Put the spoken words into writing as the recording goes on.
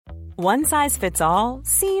One size fits all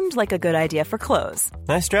seemed like a good idea for clothes.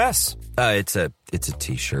 Nice dress. It's a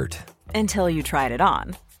t-shirt. Until you tried it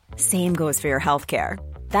on. Same goes for your healthcare.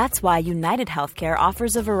 That's why United Healthcare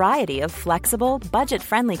offers a variety of flexible,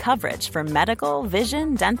 budget-friendly coverage for medical,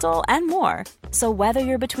 vision, dental, and more. So whether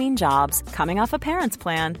you're between jobs, coming off a parent's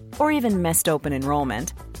plan, or even missed open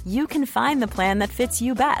enrollment, you can find the plan that fits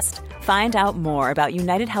you best. Find out more about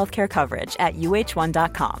United Healthcare coverage at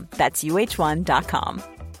uh1.com. That's uh1.com.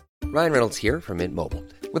 Ryan Reynolds here from Mint Mobile.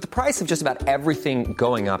 With the price of just about everything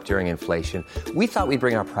going up during inflation, we thought we'd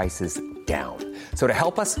bring our prices down. So to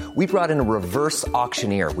help us, we brought in a reverse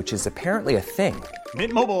auctioneer, which is apparently a thing.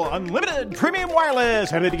 Mint Mobile Unlimited Premium Wireless.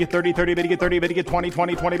 How to get 30, 30, bit to get 30, bit to get 20,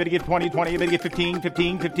 20, 20, bit to get 20, 20, bit to get 15,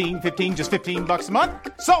 15, 15, 15, just $15 a month?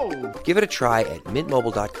 Sold! Give it a try at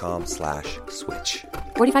mintmobile.com/switch.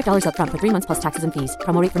 $45 up front for 3 months plus taxes and fees.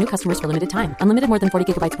 Promo rate for new customers for limited time. Unlimited more than 40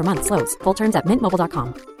 gigabytes per month. Slows full terms at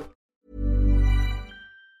mintmobile.com.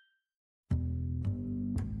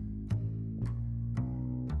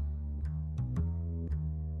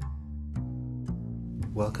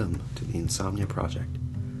 Welcome to the Insomnia Project.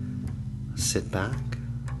 Sit back,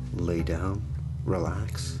 lay down,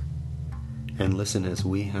 relax, and listen as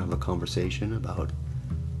we have a conversation about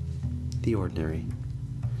the ordinary.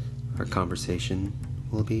 Our conversation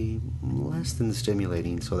will be less than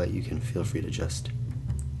stimulating so that you can feel free to just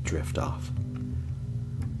drift off.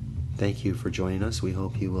 Thank you for joining us. We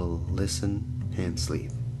hope you will listen and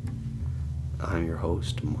sleep. I'm your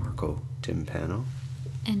host, Marco Timpano.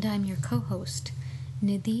 And I'm your co-host,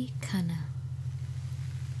 Nidhi Khanna.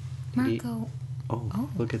 Marco. Oh,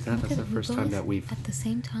 look at that. That's the first time that we've... At the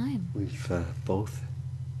same time. We've both...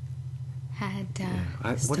 Had...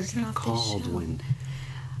 what is that called when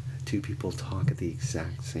two people talk at the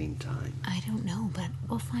exact same time? I don't know, but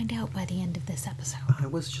we'll find out by the end of this episode. I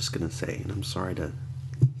was just going to say, and I'm sorry to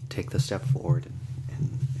take the step forward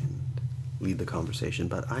and lead the conversation,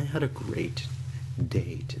 but I had a great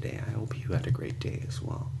day today. I hope you had a great day as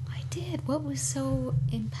well. I did. What was so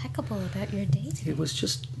impeccable about your day today? It was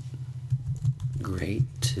just great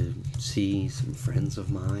to see some friends of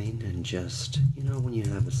mine and just, when you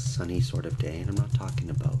have a sunny sort of day, and I'm not talking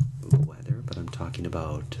about the weather, but I'm talking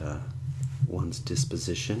about one's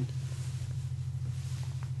disposition.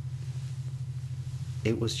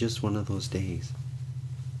 It was just one of those days.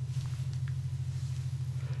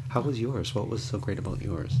 How was yours? What was so great about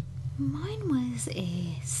yours? Mine was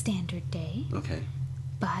a standard day. Okay.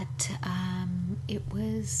 But it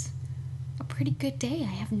was a pretty good day.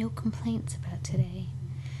 I have no complaints about today.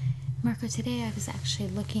 Marco, today I was actually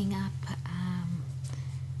looking up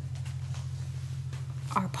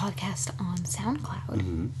our podcast on SoundCloud.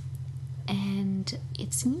 Mm-hmm. And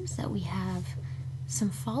it seems that we have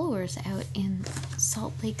some followers out in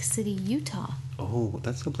Salt Lake City, Utah. Oh,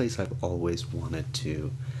 that's a place I've always wanted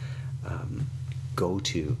to go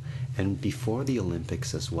to. And before the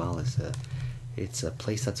Olympics as well, it's a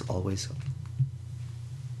place that's always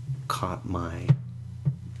caught my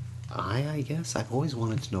eye, I guess. I've always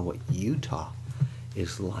wanted to know what Utah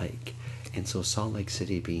is like. And so Salt Lake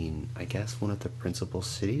City being, I guess, one of the principal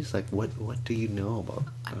cities, like what do you know about?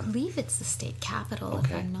 I believe it's the state capital,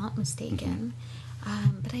 okay. if I'm not mistaken.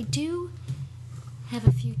 Mm-hmm. But I do have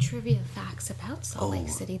a few trivia facts about Salt Lake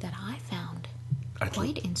City that I found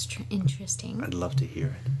quite interesting. I'd love to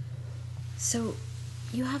hear it. So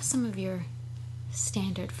you have some of your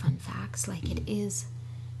standard fun facts, like it is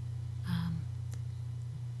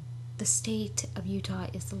the state of Utah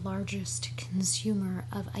is the largest consumer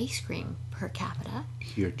of ice cream per capita.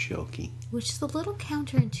 You're joking. Which is a little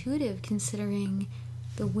counterintuitive considering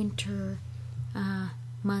the winter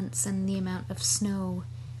months and the amount of snow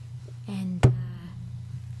and...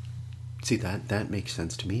 See, that makes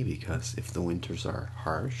sense to me, because if the winters are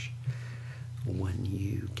harsh, when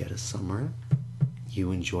you get a summer,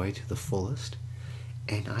 you enjoy to the fullest.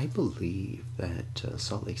 And I believe that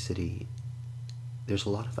Salt Lake City, there's a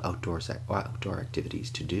lot of outdoor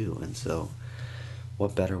activities to do, and so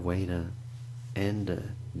what better way to end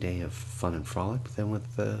a day of fun and frolic than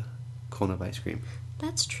with a cone of ice cream?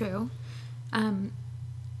 That's true.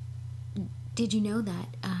 Did you know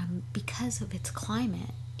that because of its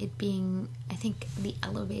climate, it being, I think, the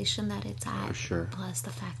elevation that it's at, for sure, plus the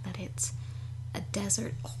fact that it's a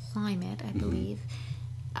desert climate, I believe,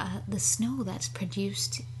 the snow that's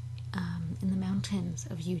produced in the mountains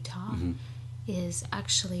of Utah is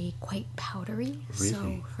actually quite powdery. Really?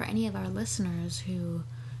 So for any of our listeners who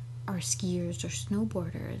are skiers or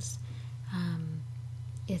snowboarders,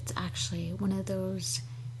 it's actually one of those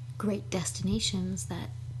great destinations that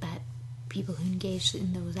people who engage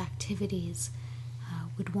in those activities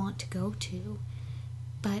would want to go to.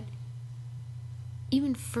 But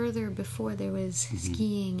even further before there was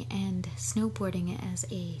skiing and snowboarding as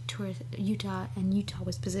a tourist, Utah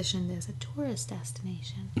was positioned as a tourist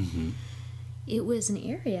destination. It was an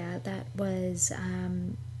area that was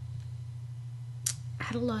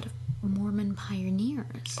had a lot of Mormon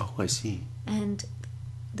pioneers. Oh, I see. And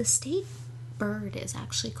the state bird is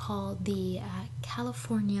actually called the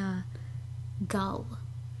California gull.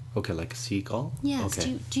 Okay, like a seagull? Yes.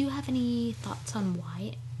 Okay. Do you have any thoughts on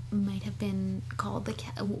why it might have been called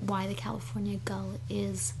why the California gull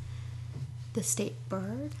is the state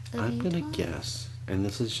bird of I'm Utah? going to guess, and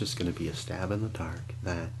this is just going to be a stab in the dark,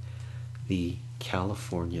 that the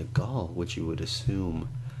California gull, which you would assume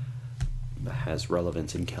has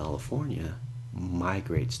relevance in California,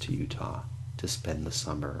 migrates to Utah to spend the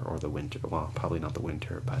summer or the winter. Well, probably not the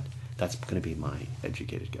winter, but that's going to be my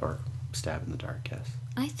educated or stab in the dark guess.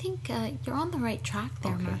 I think you're on the right track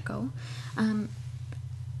there, Okay. Marco.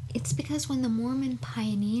 It's because when the Mormon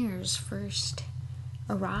pioneers first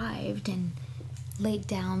arrived and laid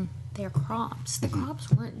down their crops, the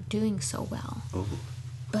crops weren't doing so well. Oh,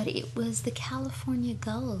 But it was the California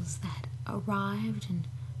gulls that arrived and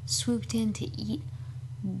swooped in to eat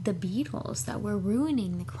the beetles that were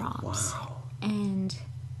ruining the crops. wow. And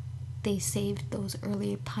they saved those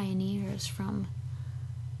early pioneers from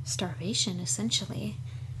starvation, essentially.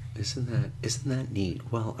 Isn't that neat?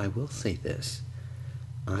 Well, I will say this.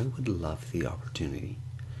 I would love the opportunity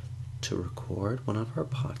to record one of our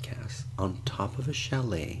podcasts on top of a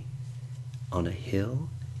chalet on a hill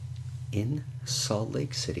in Salt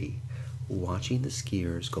Lake City, watching the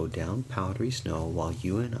skiers go down powdery snow while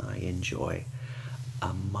you and I enjoy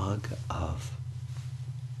a mug of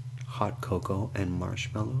hot cocoa and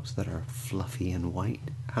marshmallows that are fluffy and white.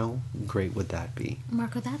 How great would that be?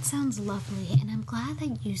 Marco, that sounds lovely, and I'm glad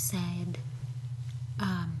that you said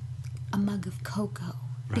a mug of cocoa.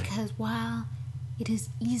 Right. Because while it is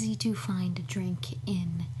easy to find a drink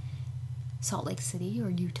in Salt Lake City or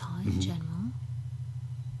Utah in general,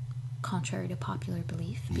 contrary to popular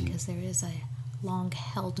belief, because there is a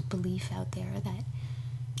long-held belief out there that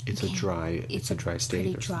It's a dry state.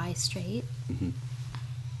 pretty or dry state. Mhm.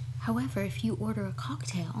 However, if you order a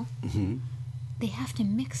cocktail, something. they have to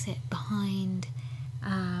mix it behind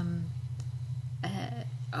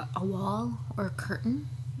a wall or a curtain,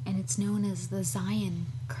 and it's known as the Zion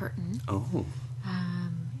curtain. Oh,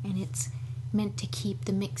 And it's meant to keep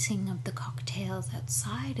the mixing of the cocktails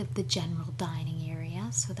outside of the general dining area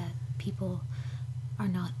so that people are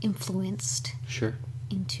not influenced sure.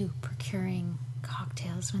 into procuring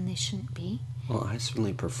cocktails when they shouldn't be. Well, I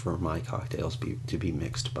certainly prefer my cocktails to be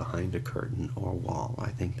mixed behind a curtain or wall. I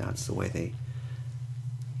think that's the way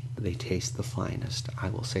they taste the finest. I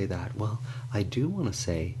will say that. Well, I do want to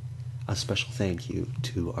say a special thank you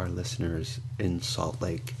to our listeners in Salt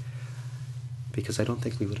Lake, because I don't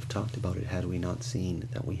think we would have talked about it had we not seen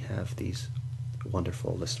that we have these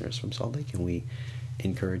wonderful listeners from Salt Lake, and we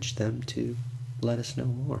encourage them to let us know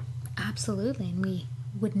more. Absolutely, and we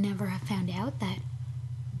would never have found out that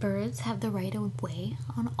birds have the right of way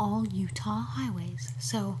on all Utah highways.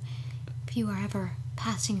 So if you are ever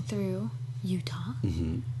passing through Utah,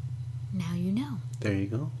 now you know. There you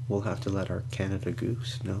go. We'll have to let our Canada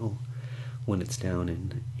Goose know when it's down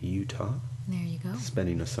in Utah, There you go.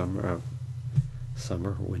 spending a summer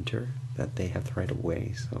or winter, that they have the right of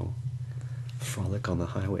way. So frolic on the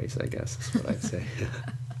highways, I guess is what I'd say.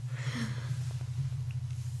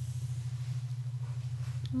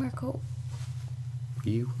 Marco,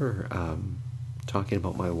 You were talking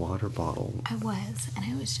about my water bottle. I was, and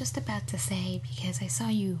I was just about to say, because I saw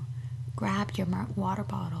you grab your water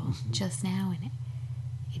bottle just now, and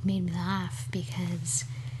it made me laugh, because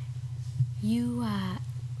you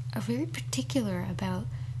are very particular about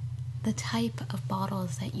the type of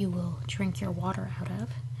bottles that you will drink your water out of.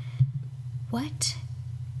 What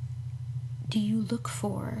do you look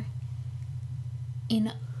for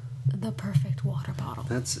in the perfect water bottle?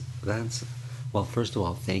 That's well, first of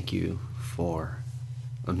all, thank you for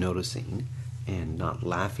noticing and not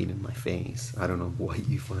laughing in my face. I don't know what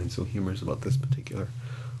you find so humorous about this particular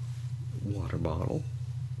water bottle.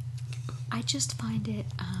 I just find it,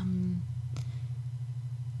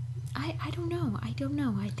 I don't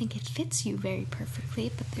know. I think it fits you very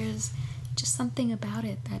perfectly, but there's just something about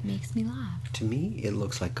it that makes me laugh. To me, it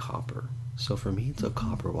looks like copper. So for me, it's a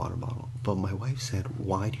copper water bottle. But my wife said,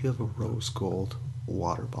 "Why do you have a rose gold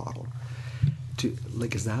water bottle?"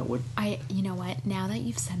 Is that what? You know what? Now that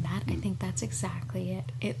you've said that, I think that's exactly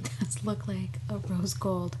it. It does look like a rose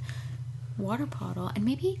gold water bottle, and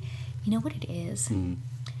maybe, you know what it is?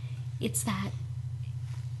 It's that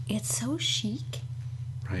it's so chic.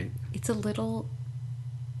 Right. It's a little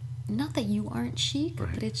not that you aren't chic,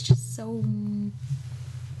 Right. but it's just so,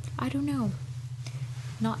 I don't know,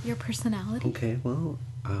 not your personality. Okay, well,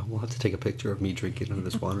 we'll have to take a picture of me drinking out of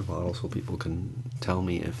this water bottle so people can tell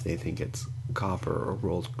me if they think it's copper or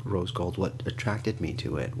rose gold. What attracted me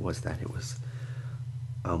to it was that it was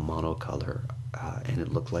a monocolor, and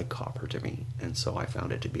it looked like copper to me, and so I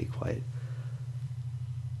found it to be quite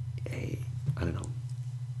I don't know,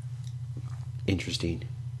 interesting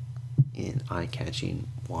and eye-catching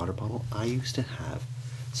water bottle. I used to have,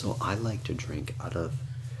 so I like to drink out of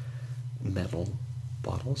metal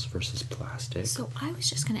bottles versus plastic. So I was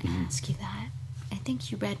just going to ask you that. I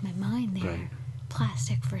think you read my mind there. Right.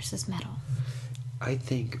 Plastic versus metal. I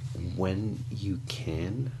think when you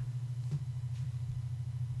can,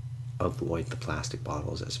 avoid the plastic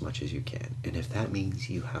bottles as much as you can. And if that means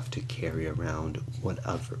you have to carry around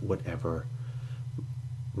whatever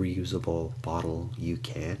reusable bottle you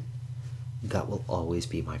can, that will always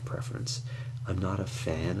be my preference. I'm not a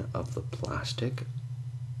fan of the plastic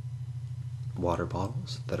water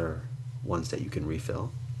bottles that are ones that you can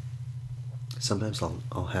refill. Sometimes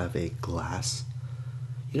I'll have a glass.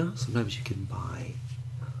 You know, sometimes you can buy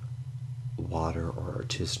water or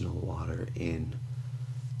artisanal water in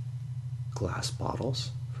glass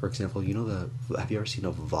bottles. For example, you know have you ever seen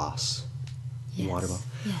a Voss water bottle?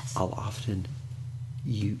 Yes. I'll often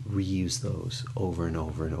reuse those over and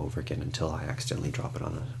over and over again until I accidentally drop it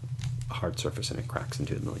on a hard surface and it cracks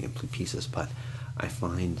into a million pieces. But I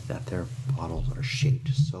find that their bottles are shaped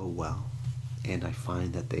so well, and I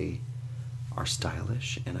find that they are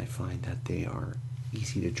stylish, and I find that they are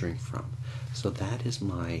easy to drink from. So that is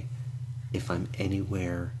if I'm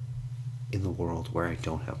anywhere in the world where I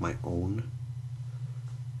don't have my own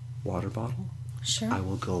water bottle, Sure. I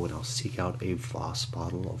will go and I'll seek out a Voss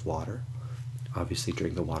bottle of water, obviously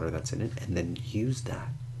drink the water that's in it, and then use that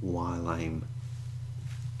while I'm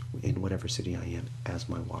in whatever city I am as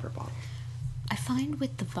my water bottle. I find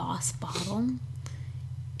with the Voss bottle,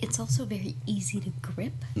 it's also very easy to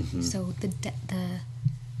grip. Mm-hmm. So the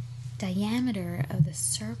diameter of the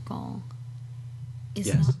circle is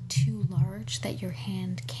Yes. not too large that your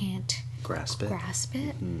hand can't Grasp it.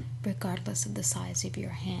 Mm-hmm. regardless of the size of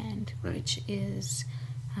your hand, Right. which is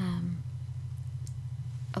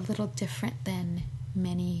a little different than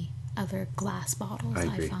many other glass bottles, I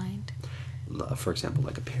I agree. find. For example,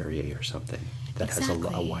 like a Perrier or something that has a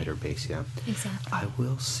Exactly. wider base, yeah. Exactly. I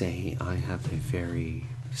will say I have a very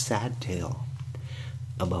sad tale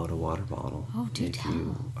about a water bottle. Oh, do if tell.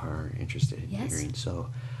 you are interested in Yes. hearing. So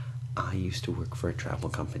I used to work for a travel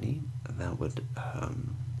company that would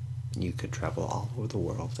you could travel all over the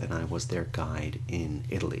world, and I was their guide in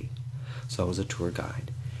Italy. So I was a tour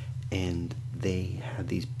guide, and they had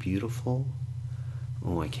these beautiful,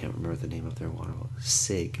 I can't remember the name of their water bottle,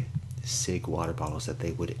 Sig water bottles that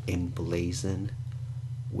they would emblazon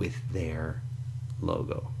with their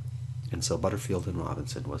logo. And so Butterfield and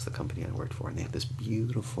Robinson was the company I worked for, and they had this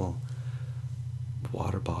beautiful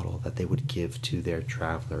water bottle that they would give to their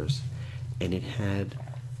travelers, and it had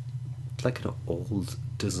like an old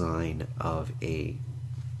design of a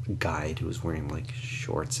guide who was wearing like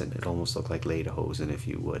shorts, and it almost looked like lederhosen, if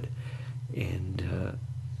you would. And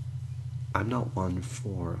I'm not one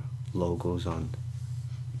for logos on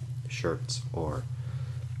shirts or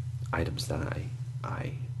items that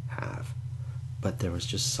I have, but there was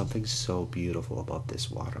just something so beautiful about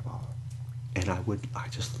this water bottle, and I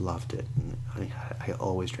just loved it, and I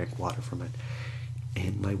always drank water from it.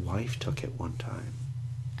 And my wife took it one time,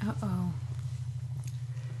 Uh-oh.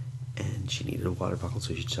 and she needed a water bottle,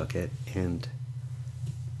 so she took it, and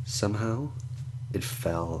somehow it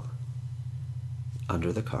fell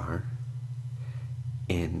under the car,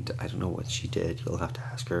 and I don't know what she did, you'll have to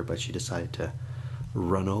ask her, but she decided to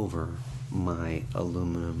run over my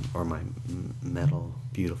aluminum or my metal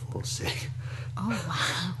beautiful Sig Oh,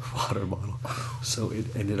 wow. water bottle. So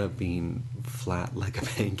it ended up being flat like a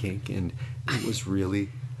pancake, and it was really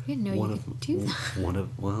I didn't know you could do that.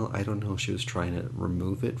 Well, I don't know, she was trying to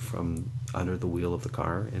remove it from under the wheel of the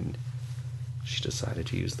car, and she decided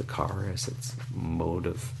to use the car as its mode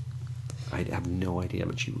of, I have no idea,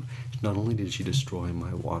 but not only did she destroy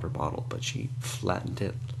my water bottle, but she flattened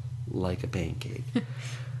it like a pancake.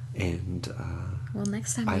 And Well,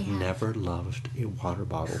 next time I've we have... never loved a water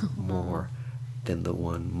bottle more than the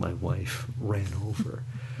one my wife ran over.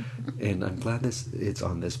 And I'm glad it's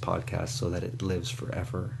on this podcast so that it lives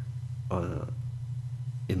forever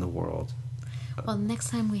in the world. Well, next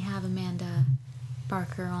time we have Amanda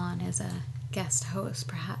Barker on as a guest host,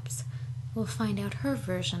 perhaps we'll find out her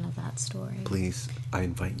version of that story. Please, I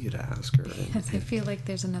invite you to ask her. Because I feel like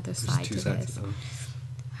there's another side two to sides this. to it.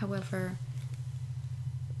 However,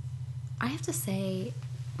 I have to say,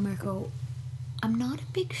 Marco, I'm not a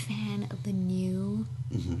big fan of the new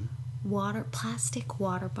plastic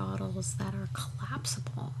water bottles that are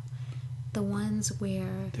collapsible. The ones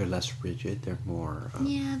where they're less rigid. They're more.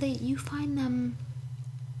 You find them.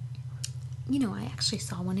 You know, I actually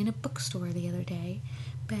saw one in a bookstore the other day,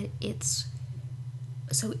 but it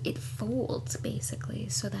folds basically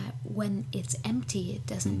so that when it's empty, it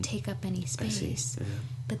doesn't take up any space. I see. Yeah.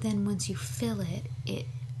 But then once you fill it,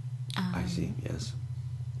 I see. Yes.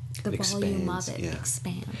 The It volume expands, of it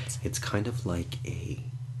expands. It's kind of like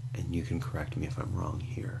and you can correct me if I'm wrong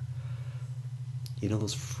here. You know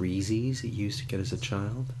those freezies you used to get as a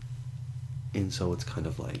child? And so it's kind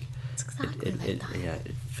of like... It's exactly like that. Yeah,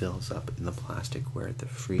 it fills up in the plastic where the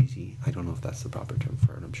freezy... I don't know if that's the proper term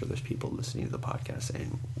for it. I'm sure there's people listening to the podcast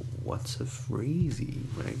saying, what's a freezy,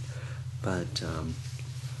 right? But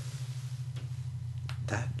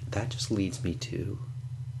that just leads me to...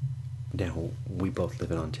 Now, we both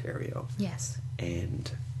live in Ontario. Yes.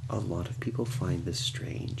 And a lot of people find this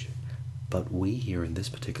strange. But we here in this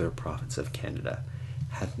particular province of Canada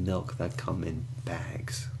have milk that come in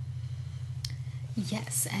bags.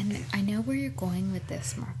 Yes, and I know where you're going with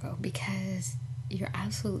this, Marco, because you're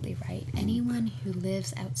absolutely right. Anyone who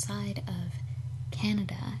lives outside of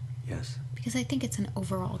Canada... Yes. Because I think it's an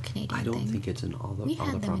overall Canadian thing. I don't think it's in all the We had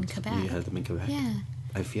them in provinces. Quebec. You had them in Quebec? Yeah.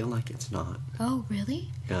 I feel like it's not. Oh, really?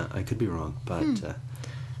 Yeah, I could be wrong, but...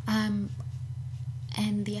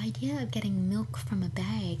 And the idea of getting milk from a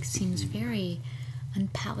bag seems very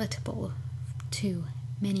unpalatable to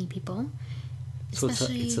many people. So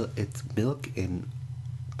Especially... it's milk in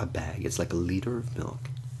a bag. It's like a liter of milk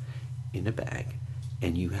in a bag,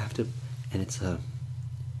 and you have to... And it's a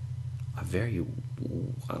very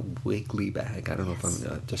wiggly bag. I don't know if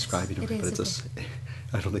I'm describing it right, but it's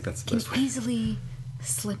I don't think that's the best way. Can easily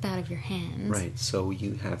slip out of your hands. Right, so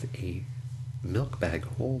you have a milk bag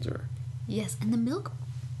holder. Yes, and the milk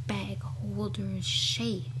bag holder's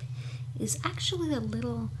shape is actually a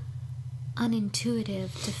little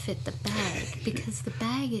unintuitive to fit the bag because the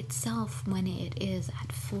bag itself, when it is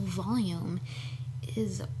at full volume,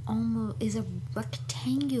 is a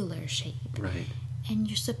rectangular shape. Right. And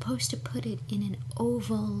you're supposed to put it in an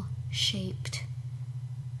oval shaped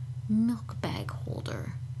milk bag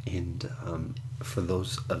holder. And for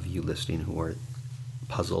those of you listening who are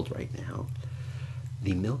puzzled right now,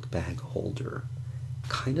 the milk bag holder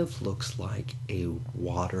kind of looks like a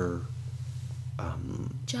water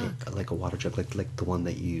jug. Like a water jug, like the one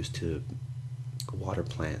that you use to water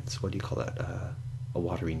plants. What do you call that? A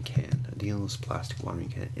watering can. Do you know this plastic watering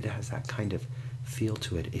can? It has that kind of feel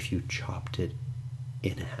to it if you chopped it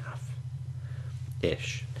in half.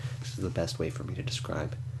 Ish. This is the best way for me to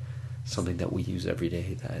describe something that we use every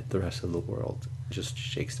day that the rest of the world just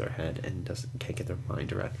shakes their head and can't get their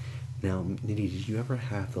mind around. Now, Nidhi, did you ever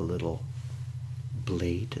have the little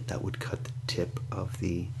blade that would cut the tip of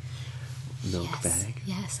the milk bag?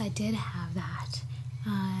 Yes, I did have that.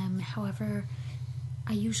 However,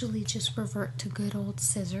 I usually just revert to good old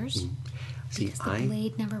scissors because the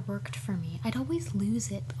blade never worked for me. I'd always lose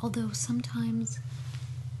it, although sometimes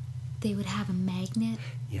they would have a magnet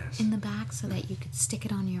in the back so that you could stick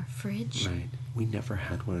it on your fridge. Right. We never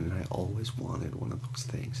had one, and I always wanted one of those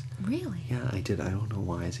things. Really? Yeah, I did. I don't know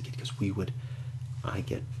why as a kid, because I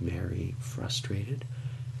get very frustrated.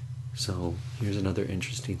 So here's another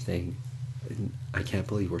interesting thing. I can't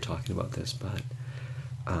believe we're talking about this, but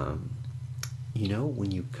you know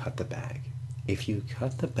when you cut the bag, if you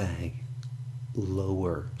cut the bag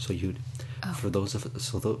lower, so you'd for those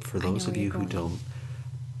of you who don't,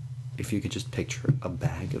 if you could just picture a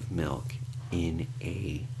bag of milk in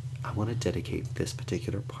I want to dedicate this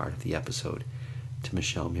particular part of the episode to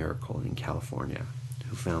Michelle Miracle in California,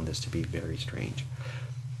 who found this to be very strange,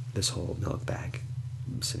 this whole milk bag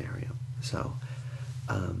scenario. So,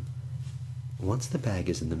 once the bag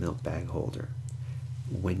is in the milk bag holder,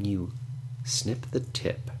 when you snip the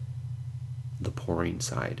tip, the pouring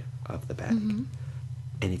side of the bag, and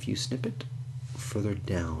if you snip it further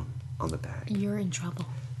down on the bag, you're in trouble.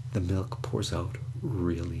 The milk pours out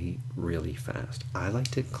really, really fast. I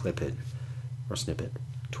like to clip it or snip it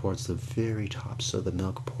towards the very top so the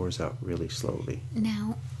milk pours out really slowly.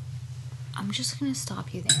 Now, I'm just going to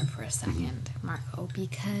stop you there for a second, Marco,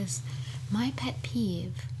 because my pet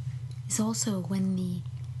peeve is also when the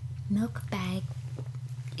milk bag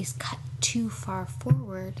is cut too far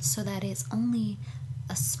forward so that it's only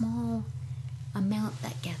a small amount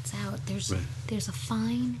that gets out. There's a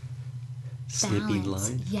fine snipping balance.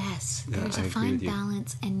 Line? Yes, Yeah, there's I a agree fine with you.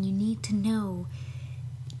 balance, and you need to know,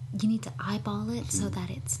 you need to eyeball it so that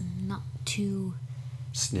it's not too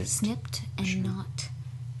Snipped. snipped and Sure. not,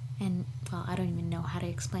 and well, I don't even know how to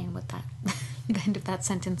explain what that the end of that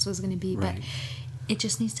sentence was going to be, Right. but it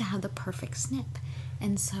just needs to have the perfect snip.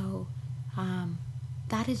 And so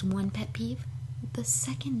that is one pet peeve. The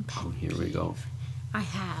second pet Oh, here we go. peeve I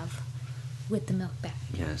have with the milk bag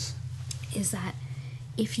Yes. is that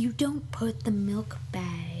if you don't put the milk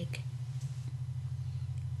bag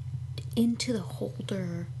into the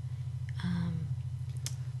holder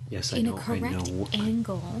Yes, in I know. a correct I know.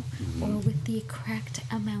 angle or with the correct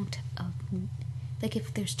amount of, like,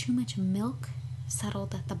 if there's too much milk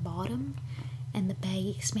settled at the bottom and the bag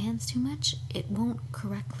expands too much, it won't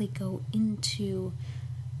correctly go into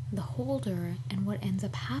the holder, and what ends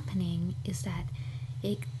up happening is that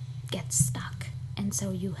it gets stuck, and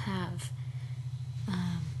so you have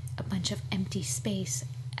a bunch of empty space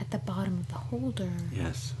at the bottom of the holder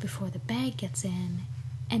Yes. before the bag gets in,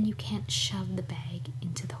 and you can't shove the bag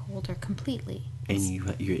into the holder completely. And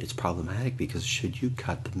it's problematic because should you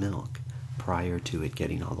cut the milk prior to it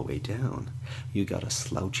getting all the way down, you got a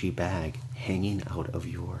slouchy bag hanging out of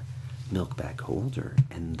your milk bag holder,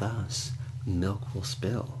 and thus milk will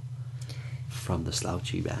spill from the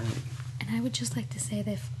slouchy bag. And I would just like to say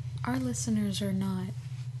that if our listeners are not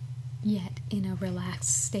yet in a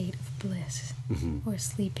relaxed state of bliss or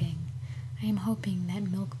sleeping, I am hoping that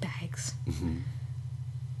milk bags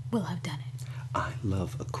will have done it. I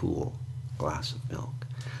love a cool glass of milk.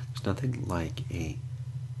 There's nothing like a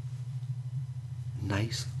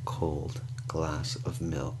nice cold glass of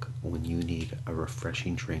milk when you need a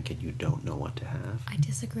refreshing drink and you don't know what to have. I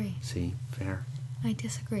disagree. See? Fair. I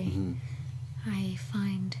disagree. I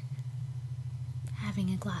find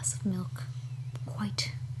having a glass of milk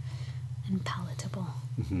quite unpalatable.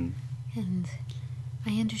 And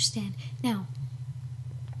I understand. Now,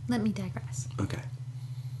 let me digress. Okay.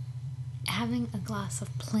 Having a glass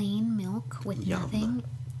of plain milk with Yum. nothing,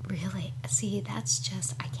 really, see, that's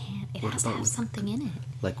just, I can't. It What has to about have with- something in it.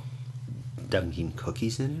 Like dunking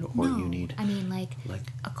cookies in it, or No, you need I mean, like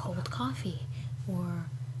like- a cold coffee or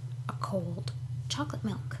a cold chocolate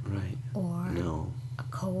milk. right? Or No. a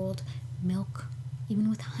cold milk, even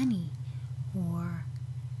with honey. Or,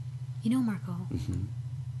 you know, Marco,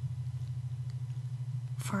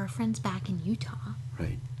 for our friends back in Utah,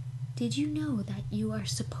 Right. did you know that you are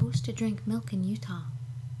supposed to drink milk in Utah?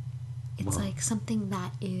 It's Wow. like something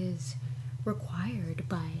that is required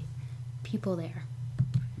by people there.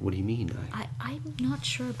 What do you mean? I'm not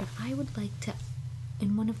sure, but I would like to,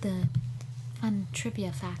 in one of the fun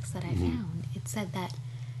trivia facts that I found, it said that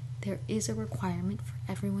there is a requirement for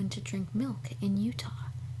everyone to drink milk in Utah.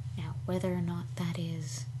 Now, whether or not that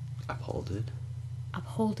is Upholded.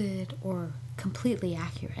 upholded or completely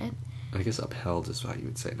accurate, I guess upheld is what you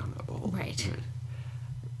would say, not uphold. Right. You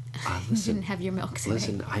you didn't have your milk today.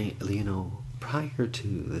 Listen, prior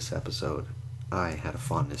to this episode, I had a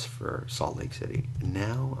fondness for Salt Lake City.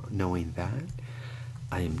 Now, knowing that,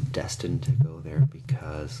 I am destined to go there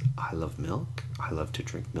because I love milk. I love to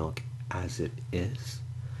drink milk as it is,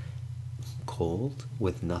 cold,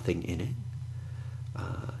 with nothing in it.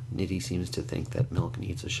 Nitty seems to think that milk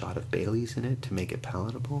needs a shot of Bailey's in it to make it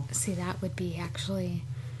palatable. See, that would be actually,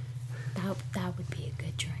 that would be a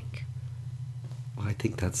good drink. Well, I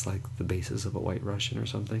think that's like the basis of a White Russian or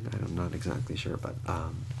something. I'm not exactly sure, but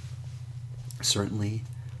certainly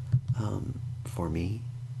for me,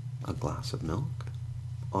 a glass of milk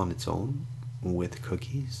on its own with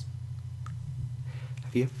cookies.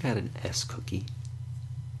 Have you ever had an S cookie?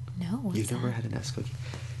 No, what's You've never that? had an S cookie?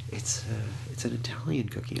 It's an Italian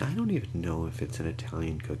cookie. I don't even know if it's an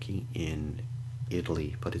Italian cookie in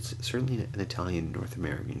Italy, but it's certainly an Italian North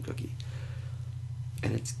American cookie.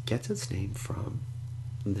 And it gets its name from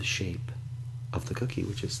the shape of the cookie,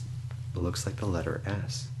 which looks like the letter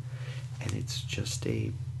S. And it's just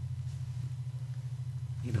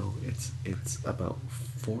it's about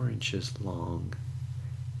 4 inches long,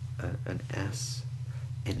 an S,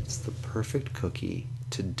 and it's the perfect cookie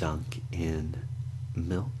to dunk in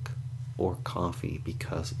milk or coffee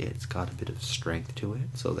because it's got a bit of strength to it,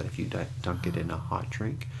 so that if you dunk it in a hot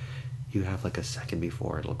drink, you have like a second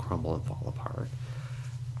before it'll crumble and fall apart.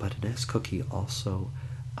 But an S cookie also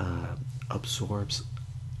absorbs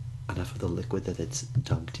enough of the liquid that it's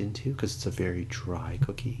dunked into because it's a very dry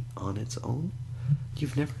cookie on its own.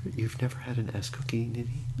 You've never had an S cookie,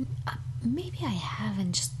 Nidhi? Maybe I have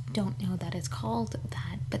and just don't know that it's called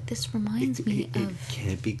that, but this reminds me It of...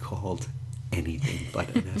 can't be called anything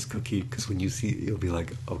but an S cookie, because when you see it, you'll be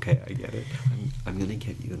like, okay, I get it. I'm gonna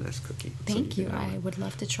get you an S cookie. so Thank you. can have I it. would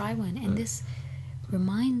love to try one. And this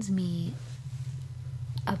reminds me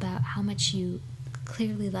about how much you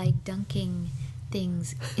clearly like dunking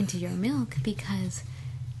things into your milk, because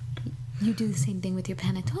you do the same thing with your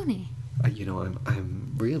panettone.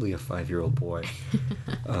 I'm really a 5-year-old boy,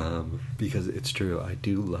 because it's true. I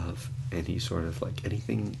do love any sort of like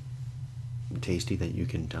anything tasty that you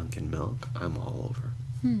can dunk in milk. I'm all over.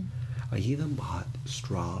 I even bought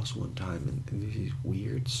straws one time, and these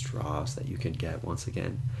weird straws that you can get once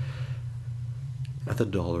again at the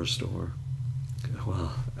dollar store.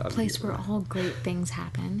 Well, a place where all great things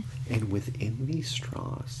happen. And within these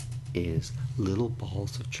straws is little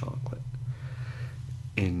balls of chocolate.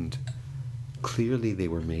 And clearly they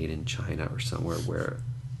were made in China or somewhere where,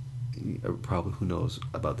 probably who knows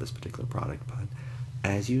about this particular product, but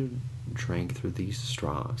as you drank through these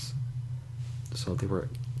straws, so they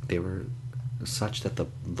were such that the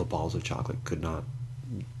balls of chocolate could not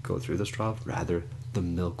go through the straw, rather the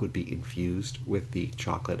milk would be infused with the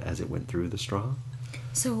chocolate as it went through the straw.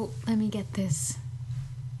 So let me get this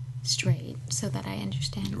straight so that I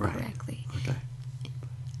understand correctly. Okay.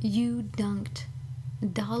 You dunked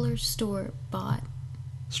dollar store bought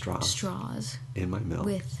straws in my milk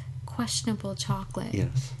with questionable chocolate.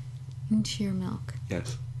 Yes. Into your milk.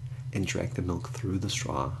 Yes. And drank the milk through the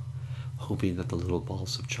straw, hoping that the little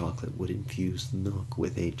balls of chocolate would infuse the milk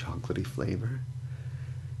with a chocolatey flavor.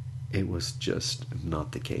 It was just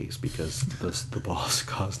not the case, because the balls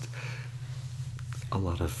caused a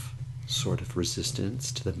lot of sort of resistance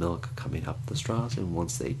to the milk coming up the straws, and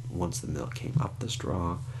once the milk came up the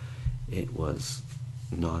straw, it was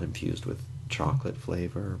not infused with chocolate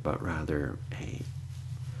flavor, but rather a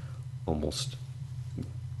almost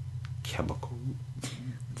chemical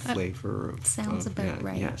flavor. Sounds about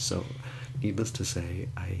right. Yeah, so needless to say,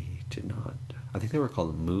 I think they were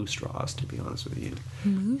called moo straws, to be honest with you.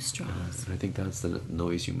 Moo straws? And I think that's the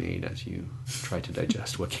noise you made as you tried to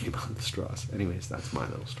digest what came out of the straws. Anyways, that's my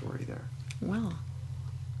little story there. Well,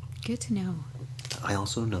 good to know. I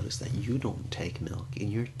also noticed that you don't take milk in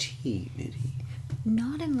your tea, Mitty.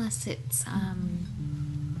 Not unless it's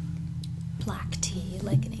black tea,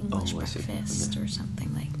 like an English breakfast or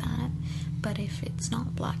something like that. But if it's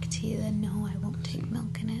not black tea, then no, I won't take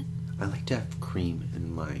milk in it. I like to have cream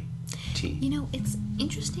in my tea. You know, it's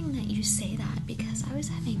interesting that you say that, because I was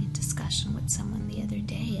having a discussion with someone the other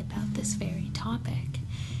day about this very topic.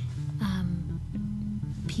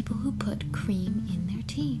 People who put cream in their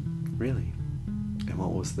tea. Really? And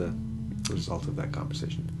what was the result of that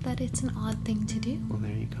conversation? That it's an odd thing to do. Well,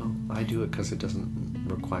 there you go. I do it because it doesn't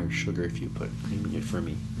require sugar if you put cream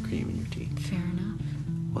in your tea. Fair enough.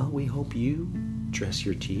 Well, we hope you dress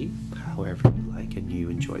your tea however you like and you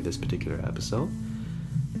enjoy this particular episode.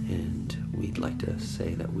 And we'd like to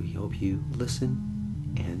say that we hope you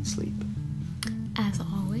listen and sleep. As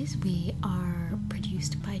always, we are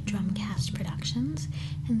produced by Drumcast Productions,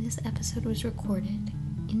 and this episode was recorded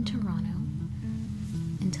in Toronto.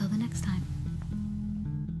 Until the next time.